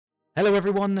Hello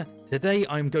everyone, today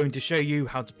I'm going to show you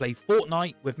how to play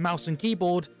Fortnite with mouse and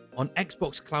keyboard on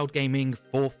Xbox Cloud Gaming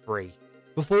for free.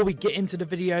 Before we get into the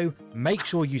video, make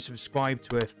sure you subscribe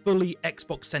to a fully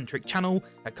Xbox centric channel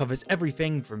that covers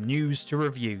everything from news to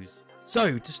reviews.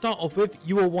 So to start off with,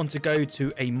 you will want to go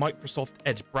to a Microsoft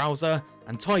Edge browser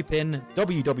and type in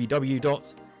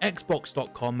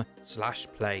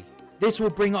www.xbox.com/play. This will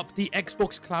bring up the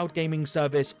Xbox Cloud Gaming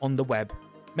service on the web.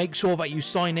 Make sure that you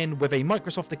sign in with a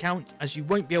Microsoft account, as you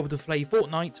won't be able to play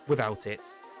Fortnite without it.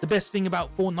 The best thing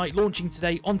about Fortnite launching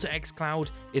today onto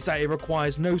XCloud is that it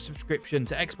requires no subscription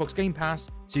to Xbox Game Pass,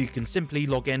 so you can simply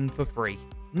log in for free.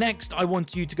 Next, I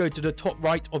want you to go to the top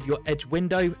right of your Edge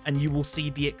window and you will see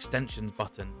the extensions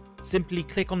button. Simply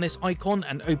click on this icon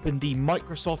and open the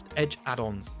Microsoft Edge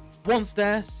add-ons. Once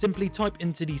there, simply type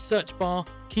into the search bar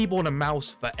keyboard and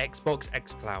mouse for Xbox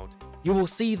xCloud. You will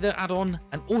see the add-on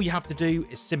and all you have to do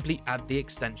is simply add the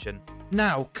extension.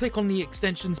 Now click on the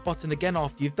extensions button again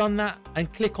after you've done that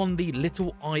and click on the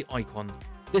little eye icon.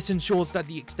 This ensures that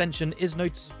the extension is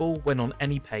noticeable when on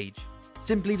any page.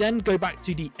 Simply then go back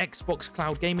to the Xbox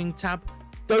Cloud Gaming tab,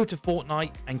 go to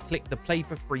Fortnite and click the play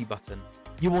for free button.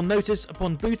 You will notice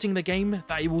upon booting the game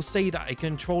that it will say that a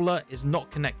controller is not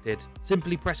connected.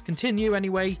 Simply press continue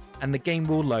anyway and the game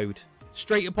will load.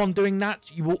 Straight upon doing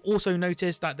that, you will also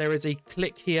notice that there is a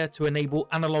click here to enable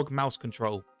analog mouse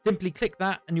control. Simply click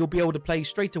that and you'll be able to play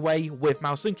straight away with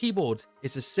mouse and keyboard.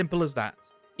 It's as simple as that.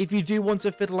 If you do want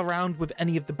to fiddle around with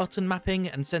any of the button mapping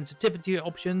and sensitivity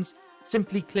options,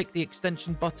 simply click the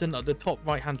extension button at the top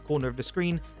right hand corner of the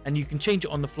screen and you can change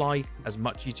it on the fly as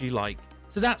much as you like.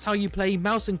 So that's how you play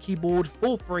mouse and keyboard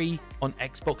for free on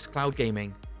Xbox Cloud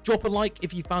Gaming. Drop a like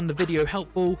if you found the video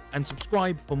helpful and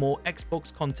subscribe for more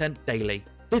Xbox content daily.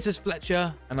 This is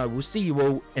Fletcher and I will see you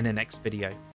all in the next video.